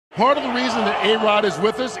part of the reason that A-Rod is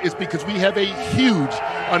with us is because we have a huge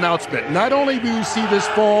announcement. Not only will you see this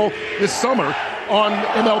summer on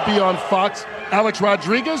MLB on Fox, Alex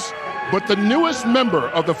Rodriguez, but the newest member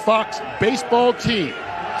of the Fox baseball team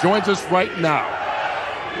joins us right now.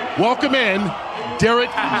 Welcome in,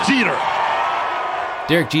 Derek Jeter.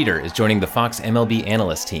 Derek Jeter is joining the Fox MLB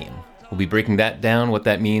analyst team. We'll be breaking that down, what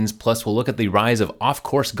that means, plus we'll look at the rise of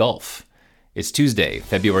off-course golf. It's Tuesday,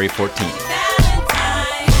 February 14th.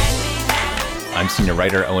 I'm senior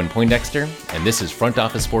writer Owen Poindexter, and this is Front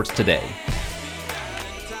Office Sports Today.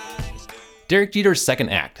 Derek Jeter's second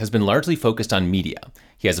act has been largely focused on media.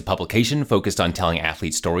 He has a publication focused on telling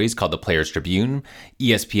athlete stories called the Players Tribune.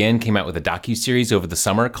 ESPN came out with a docuseries over the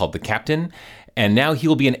summer called The Captain. And now he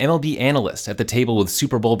will be an MLB analyst at the table with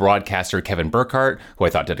Super Bowl broadcaster Kevin Burkhardt, who I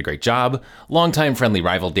thought did a great job, longtime friendly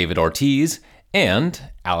rival David Ortiz, and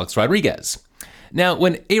Alex Rodriguez. Now,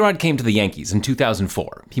 when A-Rod came to the Yankees in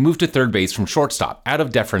 2004, he moved to third base from shortstop out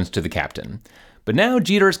of deference to the captain. But now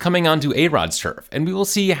Jeter is coming onto A-Rod's turf, and we will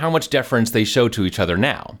see how much deference they show to each other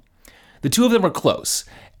now. The two of them were close,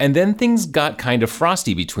 and then things got kind of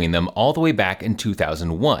frosty between them all the way back in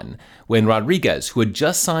 2001, when Rodriguez, who had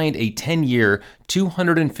just signed a 10-year,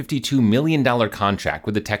 $252 million contract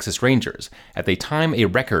with the Texas Rangers, at the time a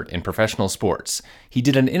record in professional sports, he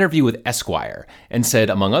did an interview with Esquire and said,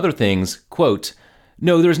 among other things, quote,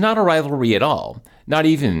 "No, there's not a rivalry at all. Not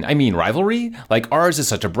even, rivalry? Like ours is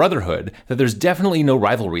such a brotherhood that there's definitely no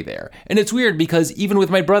rivalry there. And it's weird because even with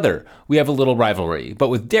my brother, we have a little rivalry. But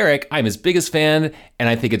with Derek, I'm his biggest fan, and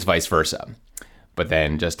I think it's vice versa." But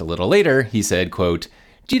then just a little later, he said, quote,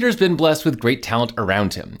 "Jeter's been blessed with great talent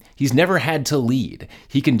around him. He's never had to lead.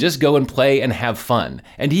 He can just go and play and have fun.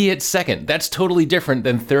 And he hits second. That's totally different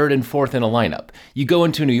than third and fourth in a lineup. You go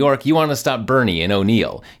into New York, you want to stop Bernie and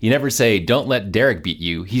O'Neill. You never say, don't let Derek beat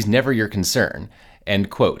you. He's never your concern."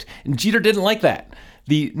 End quote. And Jeter didn't like that.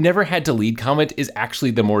 The never had to lead comment is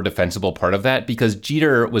actually the more defensible part of that because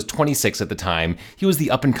Jeter was 26 at the time. He was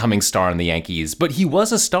the up-and-coming star in the Yankees, but he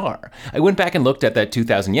was a star. I went back and looked at that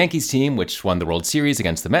 2000 Yankees team, which won the World Series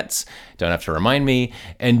against the Mets. Don't have to remind me.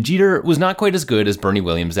 And Jeter was not quite as good as Bernie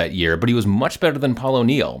Williams that year, but he was much better than Paul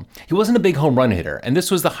O'Neill. He wasn't a big home run hitter, and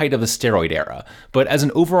this was the height of the steroid era. But as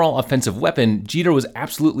an overall offensive weapon, Jeter was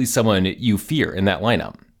absolutely someone you fear in that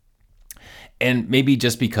lineup. And maybe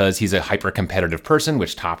just because he's a hyper-competitive person,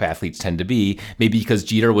 which top athletes tend to be, maybe because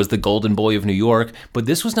Jeter was the golden boy of New York, but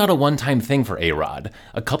this was not a one-time thing for A-Rod.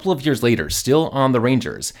 A couple of years later, still on the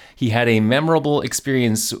Rangers, he had a memorable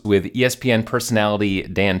experience with ESPN personality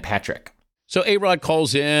Dan Patrick. So A-Rod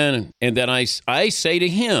calls in, and then I say to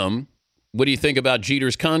him, "What do you think about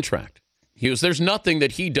Jeter's contract?" He goes, "There's nothing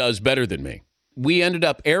that he does better than me." We ended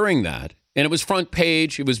up airing that, and it was front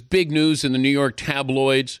page. It was big news in the New York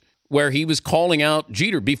tabloids, where he was calling out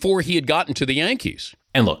Jeter before he had gotten to the Yankees.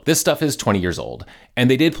 And look, this stuff is 20 years old, and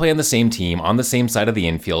they did play on the same team, on the same side of the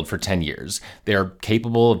infield for 10 years. They're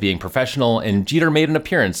capable of being professional, and Jeter made an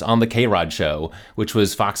appearance on the K-Rod show, which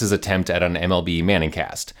was Fox's attempt at an MLB Manning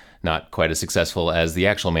cast. Not quite as successful as the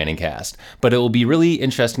actual Manning cast, but it will be really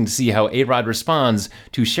interesting to see how A-Rod responds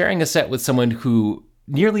to sharing a set with someone who,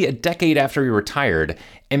 nearly a decade after he retired,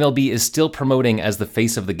 MLB is still promoting as the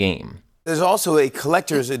face of the game. There's also a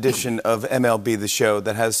collector's edition of MLB The Show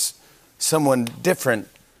that has someone different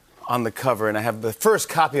on the cover, and I have the first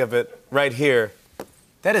copy of it right here.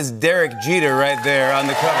 That is Derek Jeter right there on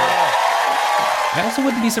the cover. I also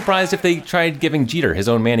wouldn't be surprised if they tried giving Jeter his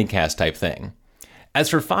own Manning cast type thing. As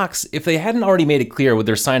for Fox, if they hadn't already made it clear with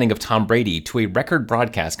their signing of Tom Brady to a record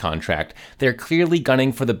broadcast contract, they're clearly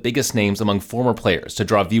gunning for the biggest names among former players to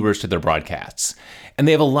draw viewers to their broadcasts. And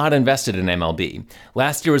they have a lot invested in MLB.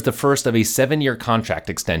 Last year was the first of a 7-year contract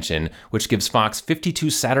extension, which gives Fox 52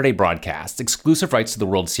 Saturday broadcasts, exclusive rights to the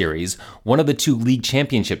World Series, one of the 2 League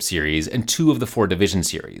Championship Series, and 2 of the 4 Division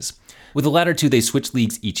Series. With the latter 2, they switch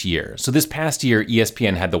leagues each year. So this past year,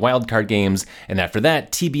 ESPN had the wildcard games, and after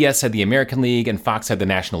that, TBS had the American League, and Fox had the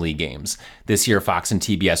National League games. This year, Fox and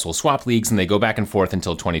TBS will swap leagues, and they go back and forth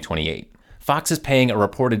until 2028. Fox is paying a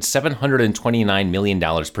reported $729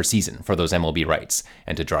 million per season for those MLB rights.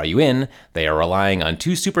 And to draw you in, they are relying on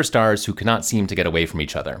 2 superstars who cannot seem to get away from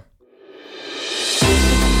each other.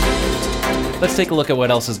 Let's take a look at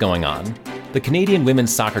what else is going on. The Canadian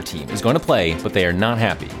women's soccer team is going to play, but they are not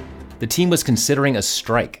happy. The team was considering a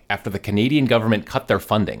strike after the Canadian government cut their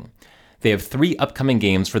funding. They have 3 upcoming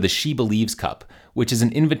games for the She Believes Cup, which is an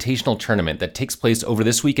invitational tournament that takes place over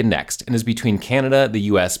this week and next and is between Canada, the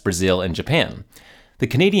US, Brazil, and Japan. The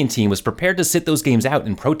Canadian team was prepared to sit those games out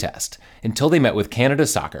in protest until they met with Canada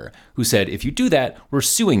Soccer, who said, if you do that, we're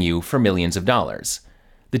suing you for millions of dollars.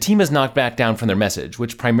 The team has knocked back down from their message,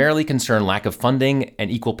 which primarily concern lack of funding and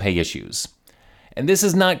equal pay issues. And this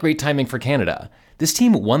is not great timing for Canada. This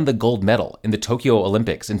team won the gold medal in the Tokyo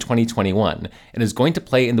Olympics in 2021 and is going to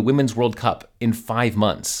play in the Women's World Cup in 5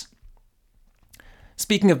 months.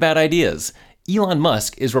 Speaking of bad ideas, Elon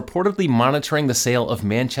Musk is reportedly monitoring the sale of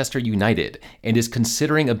Manchester United and is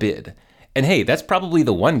considering a bid. And hey, that's probably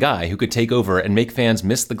the one guy who could take over and make fans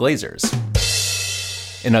miss the Glazers.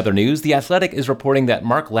 In other news, The Athletic is reporting that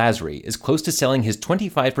Mark Lasry is close to selling his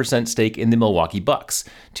 25% stake in the Milwaukee Bucks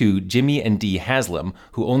to Jimmy and Dee Haslam,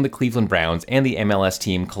 who own the Cleveland Browns and the MLS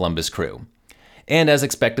team Columbus Crew. And as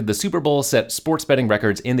expected, the Super Bowl set sports betting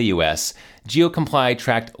records in the US. GeoComply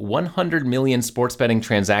tracked 100 million sports betting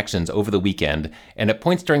transactions over the weekend, and at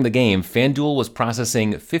points during the game, FanDuel was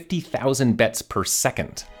processing 50,000 bets per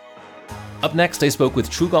second. Up next, I spoke with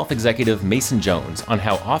TruGolf executive Mason Jones on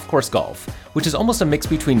how off-course golf, which is almost a mix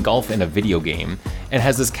between golf and a video game, and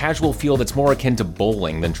has this casual feel that's more akin to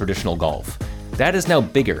bowling than traditional golf, that is now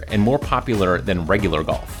bigger and more popular than regular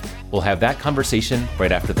golf. We'll have that conversation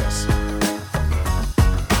right after this.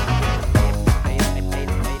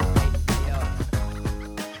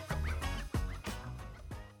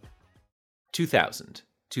 (2000,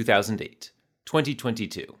 2008,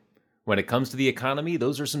 2022). When it comes to the economy,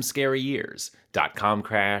 those are some scary years. .com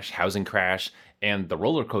crash, housing crash, and the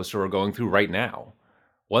roller coaster we're going through right now.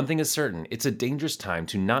 One thing is certain, it's a dangerous time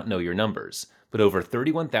to not know your numbers, but over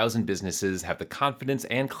 31,000 businesses have the confidence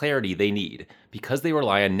and clarity they need because they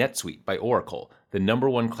rely on NetSuite by Oracle, the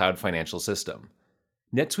 #1 cloud financial system.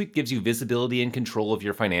 NetSuite gives you visibility and control of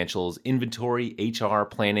your financials, inventory, HR,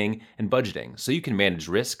 planning, and budgeting, so you can manage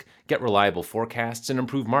risk, get reliable forecasts, and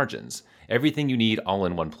improve margins. Everything you need all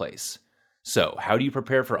in one place. So, how do you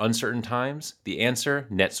prepare for uncertain times? The answer,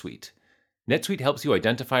 NetSuite. NetSuite helps you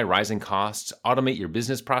identify rising costs, automate your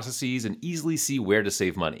business processes, and easily see where to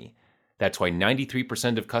save money. That's why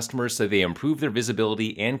 93% of customers say they improved their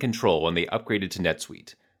visibility and control when they upgraded to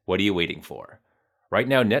NetSuite. What are you waiting for? Right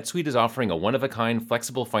now, NetSuite is offering a one-of-a-kind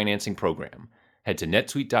flexible financing program. Head to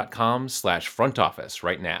netsuite.com/front office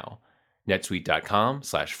right now.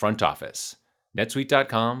 netsuite.com/front office.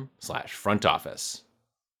 netsuite.com/front office.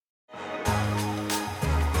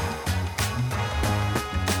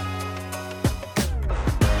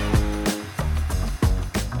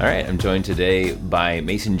 All right, I'm joined today by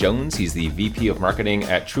Mason Jones. He's the VP of Marketing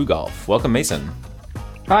at TruGolf. Welcome, Mason.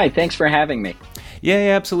 Hi, thanks for having me. Yeah,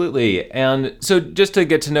 absolutely. And so just to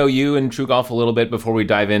get to know you and TruGolf a little bit before we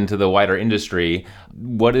dive into the wider industry,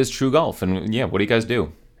 what is TruGolf and what do you guys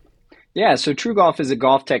do? Yeah, so TruGolf is a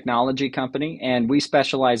golf technology company, and we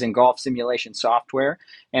specialize in golf simulation software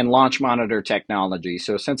and launch monitor technology.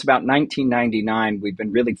 So since about 1999, we've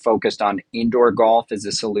been really focused on indoor golf as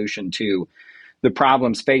a solution to the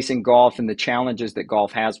problems facing golf and the challenges that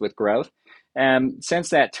golf has with growth. Since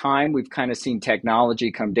that time, we've kind of seen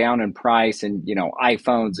technology come down in price and,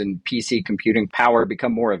 iPhones and PC computing power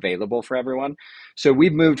become more available for everyone. So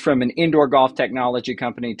we've moved from an indoor golf technology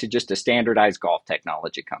company to just a standardized golf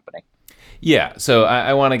technology company. Yeah, so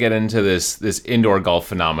I want to get into this indoor golf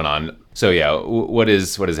phenomenon. So what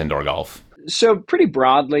is indoor golf? So pretty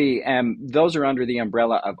broadly, those are under the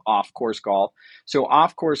umbrella of off-course golf. So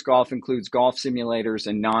off-course golf includes golf simulators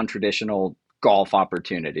and non-traditional golf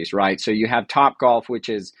opportunities, right? So you have Topgolf, which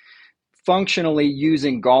is functionally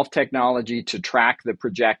using golf technology to track the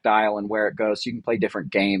projectile and where it goes. So you can play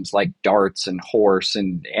different games like darts and horse,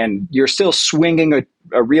 and you're still swinging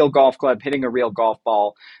a real golf club, hitting a real golf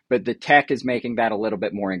ball, but the tech is making that a little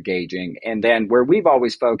bit more engaging. And then where we've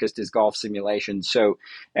always focused is golf simulation. So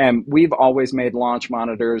we've always made launch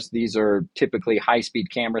monitors. These are typically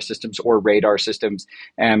high-speed camera systems or radar systems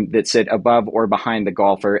that sit above or behind the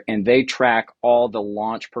golfer, and they track all the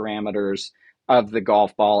launch parameters of the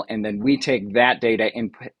golf ball, and then we take that data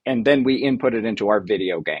and then we input it into our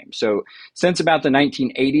video game. So since about the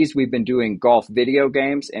 1980s, we've been doing golf video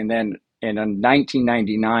games, and then in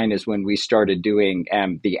 1999 is when we started doing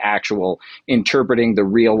the actual interpreting the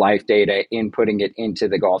real life data, inputting it into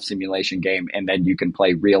the golf simulation game, and then you can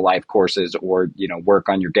play real life courses or work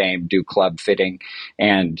on your game, do club fitting,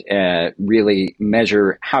 and really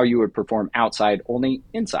measure how you would perform outside, only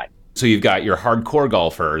inside. So you've got your hardcore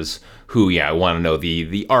golfers who, want to know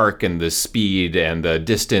the arc and the speed and the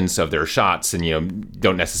distance of their shots, and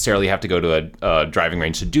don't necessarily have to go to a driving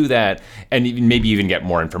range to do that, and maybe even get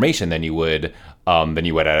more information than you would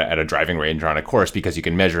at a driving range or on a course, because you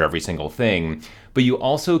can measure every single thing. But you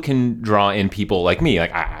also can draw in people like me.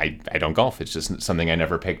 Like I don't golf; it's just something I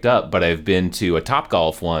never picked up. But I've been to a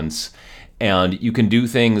Topgolf once, and you can do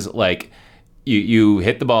things like You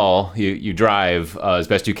hit the ball, you drive as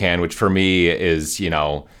best you can, which for me is,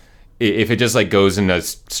 if it just like goes in a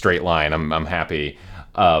straight line, I'm happy.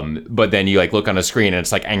 But then you like look on a screen and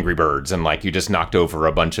it's like Angry Birds, and like you just knocked over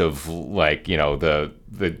a bunch of like,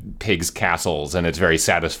 the pigs' castles, and it's very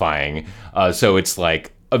satisfying. So it's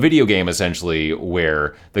like a video game essentially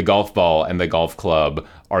where the golf ball and the golf club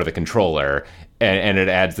are the controller, and it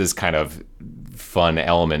adds this kind of fun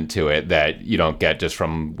element to it that you don't get just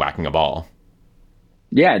from whacking a ball.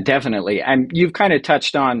 Yeah, definitely. And you've kind of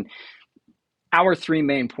touched on our three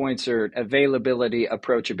main points are availability,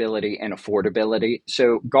 approachability, and affordability.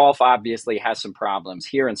 So golf obviously has some problems.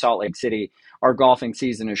 Here in Salt Lake City, our golfing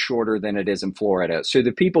season is shorter than it is in Florida. So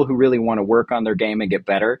the people who really want to work on their game and get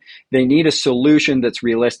better, they need a solution that's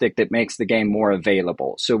realistic that makes the game more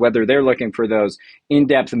available. So whether they're looking for those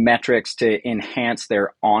in-depth metrics to enhance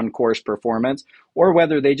their on-course performance, or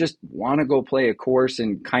whether they just want to go play a course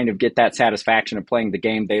and kind of get that satisfaction of playing the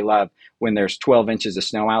game they love when there's 12 inches of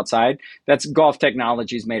snow outside, that's golf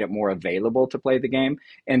technology's made it more available to play the game.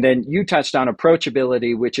 And then you touched on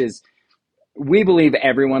approachability, which is, we believe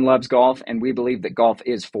everyone loves golf, and we believe that golf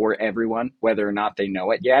is for everyone, whether or not they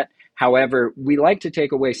know it yet. However, we like to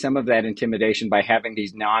take away some of that intimidation by having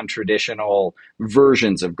these non-traditional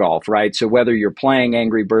versions of golf, right? So whether you're playing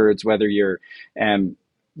Angry Birds, whether you're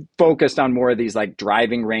focused on more of these like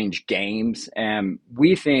driving range games.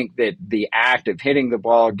 We think that the act of hitting the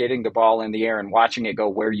ball, getting the ball in the air and watching it go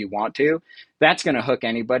where you want to, that's going to hook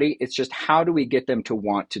anybody. It's just how do we get them to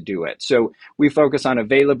want to do it? So we focus on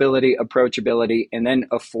availability, approachability, and then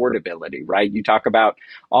affordability, right? You talk about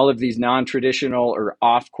all of these non-traditional or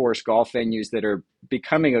off-course golf venues that are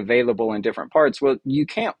becoming available in different parts. Well, you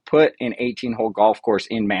can't put an 18-hole golf course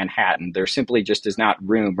in Manhattan. There simply just is not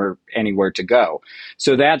room or anywhere to go.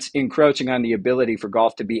 So that's encroaching on the ability for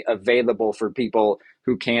golf to be available for people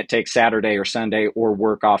who can't take Saturday or Sunday or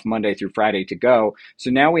work off Monday through Friday to go. So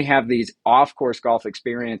now we have these off-course golf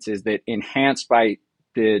experiences that, enhanced by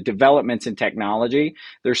the developments in technology,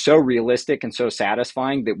 they're so realistic and so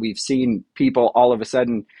satisfying that we've seen people all of a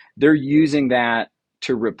sudden, they're using that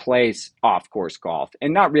to replace off-course golf,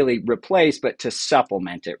 and not really replace, but to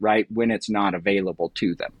supplement it, right, when it's not available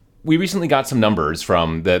to them. We recently got some numbers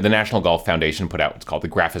from the National Golf Foundation put out. It's called the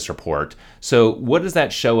Graphis Report. So what does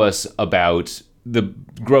that show us about the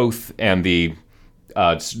growth and the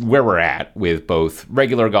where we're at with both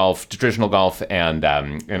regular golf, traditional golf, and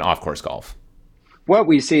off-course golf? What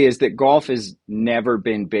we see is that golf has never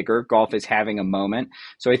been bigger. Golf is having a moment.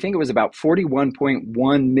 So I think it was about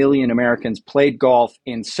 41.1 million Americans played golf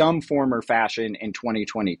in some form or fashion in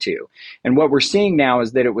 2022. And what we're seeing now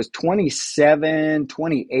is that it was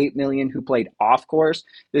 28 million who played off course.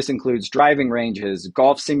 This includes driving ranges,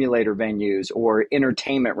 golf simulator venues, or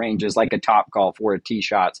entertainment ranges like a Topgolf or a Tee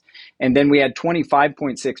Shots. And then we had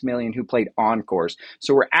 25.6 million who played on course.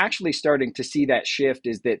 So we're actually starting to see that shift,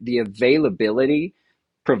 is that the availability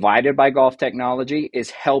provided by golf technology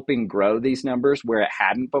is helping grow these numbers where it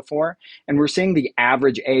hadn't before. And we're seeing the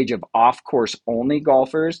average age of off-course only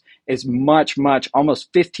golfers is much, almost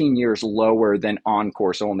 15 years lower than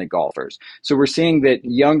on-course only golfers. So we're seeing that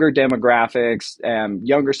younger demographics,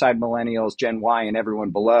 younger side millennials, Gen Y, and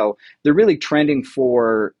everyone below, they're really trending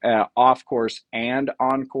for off-course and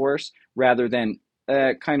on-course rather than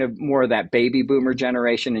kind of more of that baby boomer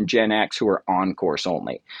generation and Gen X who are on course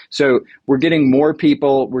only. So we're getting more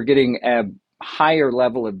people, we're getting a higher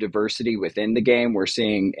level of diversity within the game. We're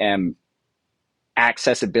seeing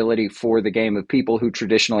accessibility for the game of people who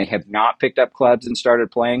traditionally have not picked up clubs and started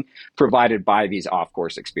playing, provided by these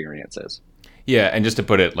off-course experiences. Yeah, and just to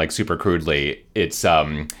put it like super crudely, it's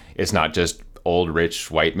not just old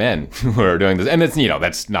rich white men who are doing this, and it's,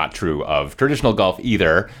 that's not true of traditional golf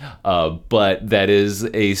either, but that is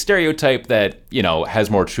a stereotype that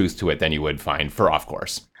has more truth to it than you would find for off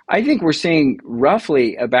course. I think we're seeing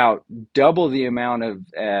roughly about double the amount of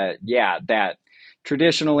that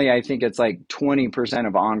traditionally. I think it's like 20%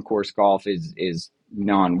 of on course golf is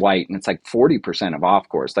non-white, and it's like 40% of off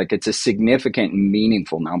course. Like, it's a significant and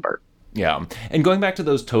meaningful number. Yeah. And going back to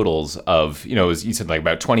those totals of, as you said, like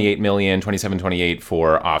about 28 million, 27, 28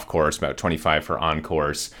 for off course, about 25 for on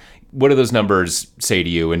course. What do those numbers say to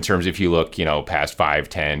you in terms of, if you look, past 5,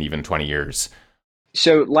 10, even 20 years?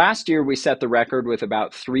 So last year we set the record with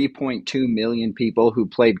about 3.2 million people who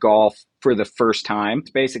played golf for the first time.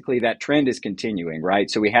 Basically, that trend is continuing,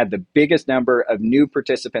 right? So we had the biggest number of new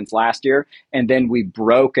participants last year, and then we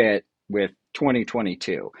broke it with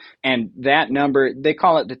 2022. And that number, they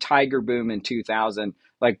call it the Tiger boom in 2000.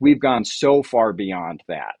 Like, we've gone so far beyond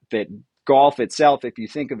that golf itself, if you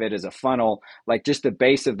think of it as a funnel, like just the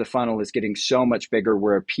base of the funnel is getting so much bigger.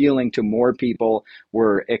 We're appealing to more people,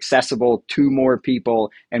 we're accessible to more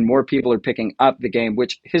people, and more people are picking up the game,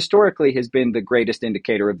 which historically has been the greatest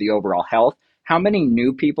indicator of the overall health. How many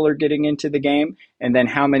new people are getting into the game, and then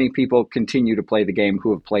how many people continue to play the game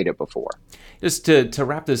who have played it before. Just to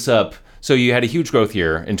wrap this up, so you had a huge growth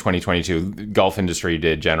year in 2022. The golf industry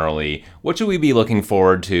did generally. What should we be looking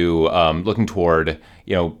forward to, looking toward,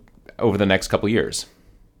 over the next couple years?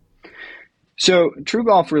 So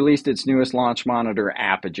TruGolf released its newest launch monitor,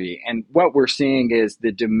 Apogee, and what we're seeing is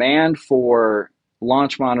the demand for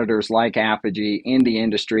launch monitors like Apogee in the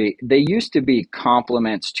industry. They used to be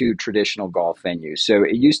complements to traditional golf venues. So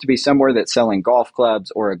it used to be somewhere that's selling golf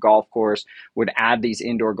clubs or a golf course would add these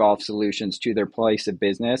indoor golf solutions to their place of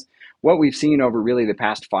business. What we've seen over really the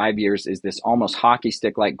past 5 years is this almost hockey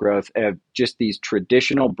stick-like growth of just these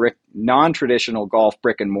traditional non-traditional golf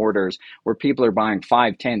brick and mortars where people are buying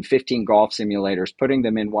 5, 10, 15 golf simulators, putting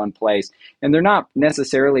them in one place. And they're not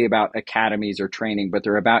necessarily about academies or training, but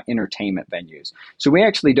they're about entertainment venues. So we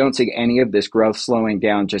actually don't see any of this growth slowing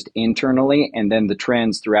down just internally. And then the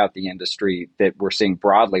trends throughout the industry that we're seeing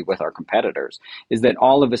broadly with our competitors is that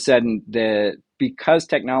all of a sudden, because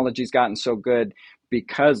technology's gotten so good,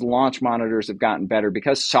 because launch monitors have gotten better,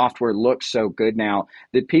 because software looks so good now,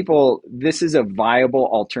 that this is a viable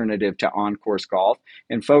alternative to on-course golf,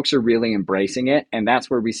 and folks are really embracing it. And that's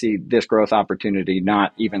where we see this growth opportunity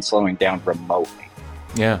not even slowing down remotely.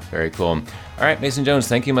 Yeah, very cool. All right, Mason Jones,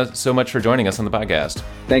 thank you so much for joining us on the podcast.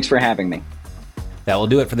 Thanks for having me. That will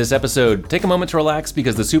do it for this episode. Take a moment to relax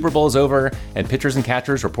because the Super Bowl is over and pitchers and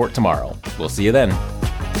catchers report tomorrow. We'll see you then.